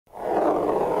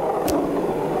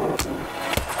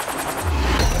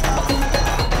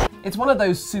It's one of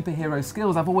those superhero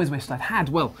skills I've always wished I'd had.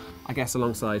 Well, I guess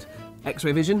alongside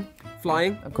X-ray vision,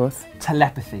 flying, Of course.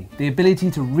 telepathy, the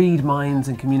ability to read minds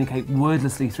and communicate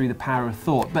wordlessly through the power of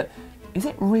thought. But is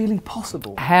it really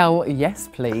possible? Hell yes,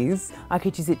 please. I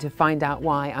could use it to find out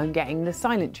why I'm getting the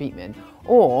silent treatment,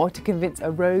 or to convince a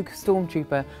rogue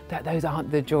stormtrooper that those aren't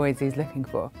the droids he's looking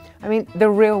for. I mean, the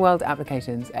real world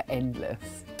applications are endless.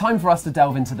 Time for us to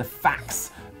delve into the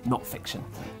facts, not fiction.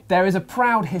 There is a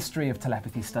proud history of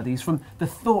telepathy studies, from the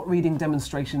thought-reading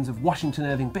demonstrations of Washington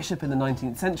Irving Bishop in the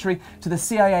 19th century to the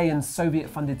CIA and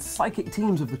Soviet-funded psychic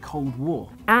teams of the Cold War.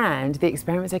 And the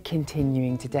experiments are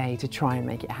continuing today to try and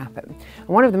make it happen. And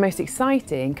one of the most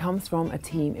exciting comes from a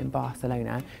team in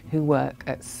Barcelona who work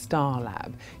at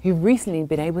Starlab, who've recently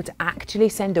been able to actually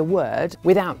send a word,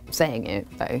 without saying it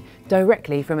though,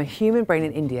 directly from a human brain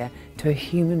in India to a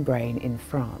human brain in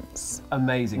France.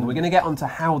 Amazing. We're going to get onto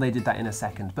how they did that in a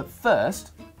second, but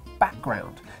first,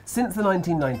 background. Since the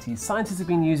 1990s, scientists have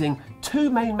been using two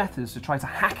main methods to try to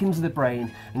hack into the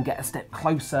brain and get a step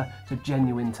closer to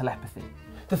genuine telepathy.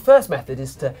 The first method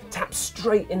is to tap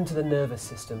straight into the nervous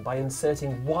system by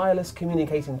inserting wireless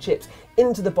communicating chips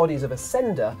into the bodies of a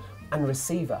sender and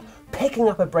receiver, picking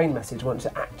up a brain message once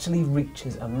it actually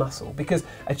reaches a muscle, because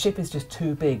a chip is just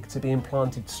too big to be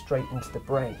implanted straight into the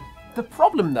brain. The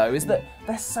problem though is that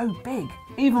they're so big,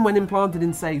 even when implanted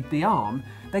in, say, the arm,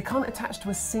 they can't attach to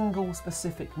a single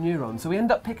specific neuron. So we end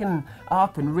up picking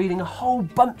up and reading a whole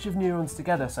bunch of neurons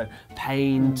together. So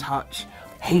pain, touch,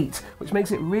 heat, which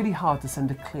makes it really hard to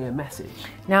send a clear message.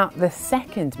 Now, the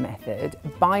second method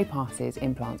bypasses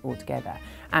implants altogether,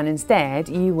 and instead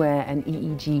you wear an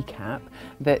EEG cap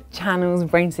that channels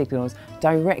brain signals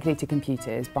directly to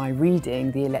computers by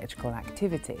reading the electrical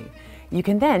activity. You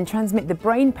can then transmit the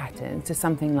brain patterns to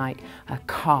something like a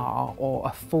car or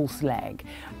a false leg,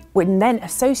 and then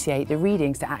associate the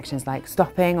readings to actions like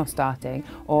stopping or starting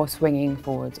or swinging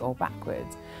forwards or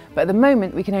backwards. But at the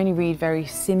moment we can only read very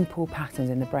simple patterns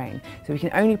in the brain, so we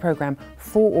can only program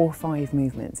 4 or 5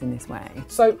 movements in this way.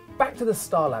 So back to the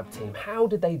Starlab team, how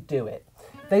did they do it?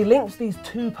 They linked these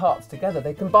two parts together.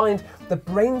 They combined the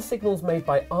brain signals made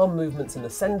by arm movements in the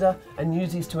sender and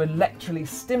used these to electrically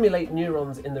stimulate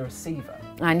neurons in the receiver.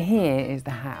 And here is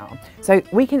the how. So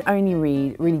we can only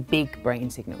read really big brain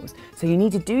signals, so you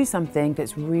need to do something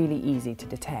that's really easy to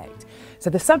detect. So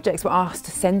the subjects were asked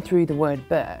to send through the word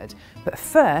bird, but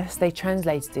first they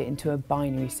translated it into a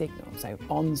binary signal, so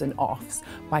ons and offs,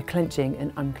 by clenching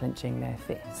and unclenching their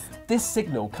fist. This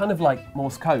signal, kind of like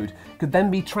Morse code, could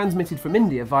then be transmitted from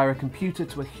India via a computer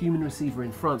to a human receiver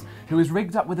in France, who is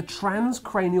rigged up with a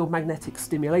transcranial magnetic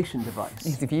stimulation device.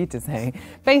 Easy for you to say.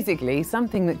 Basically,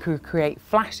 something that could create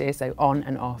flashes, so on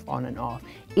and off,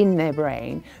 in their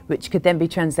brain, which could then be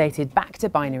translated back to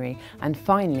binary and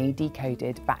finally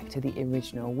decoded back to the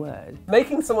original word.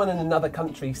 Making someone in another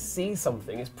country see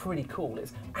something is pretty cool.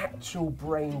 It's actual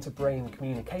brain-to-brain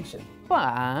communication.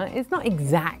 But it's not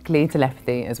exactly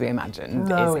telepathy as we imagined,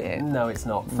 is it? No, it's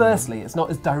not. Firstly, it's not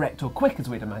as direct or quick as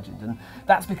we'd imagined, and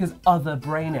that's because other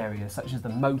brain areas, such as the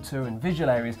motor and visual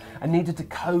areas, are needed to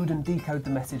code and decode the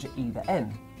message at either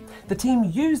end. The team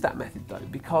used that method though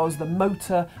because the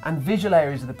motor and visual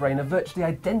areas of the brain are virtually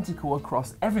identical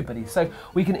across everybody, so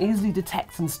we can easily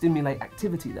detect and stimulate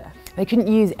activity there. They couldn't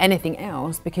use anything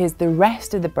else because the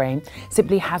rest of the brain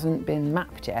simply hasn't been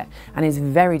mapped yet and is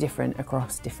very different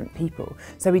across different people.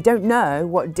 So we don't know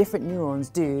what different neurons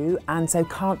do and so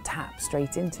can't tap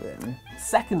straight into them.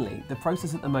 Secondly, the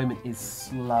process at the moment is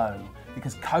slow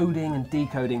because coding and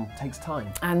decoding takes time.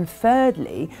 And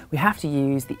thirdly, we have to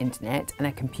use the internet and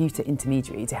a computer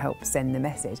intermediary to help send the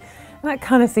message. That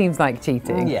kind of seems like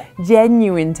cheating. Yeah.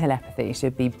 Genuine telepathy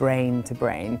should be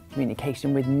brain-to-brain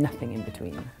communication with nothing in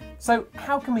between. So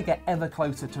how can we get ever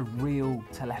closer to real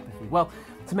telepathy? Well,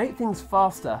 to make things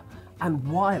faster and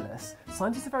wireless,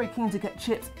 scientists are very keen to get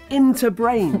chips into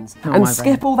brains and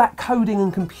skip all that coding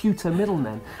and computer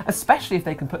middlemen, especially if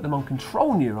they can put them on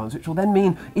control neurons, which will then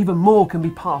mean even more can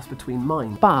be passed between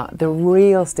minds. But the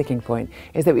real sticking point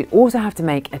is that we'd also have to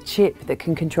make a chip that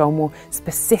can control more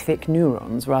specific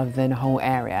neurons rather than a whole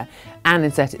area, and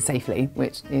insert it safely,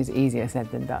 which is easier said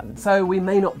than done. So we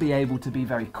may not be able to be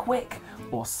very quick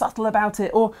or subtle about it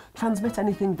or transmit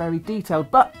anything very detailed,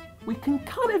 but we can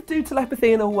kind of do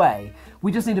telepathy in a way.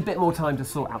 We just need a bit more time to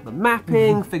sort out the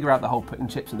mapping, figure out the whole putting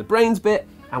chips in the brains bit,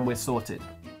 and we're sorted.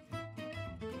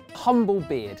 Humble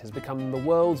beard has become the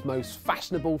world's most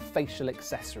fashionable facial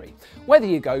accessory. Whether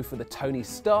you go for the Tony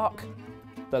Stark,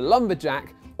 the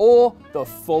lumberjack, or the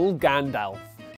full Gandalf.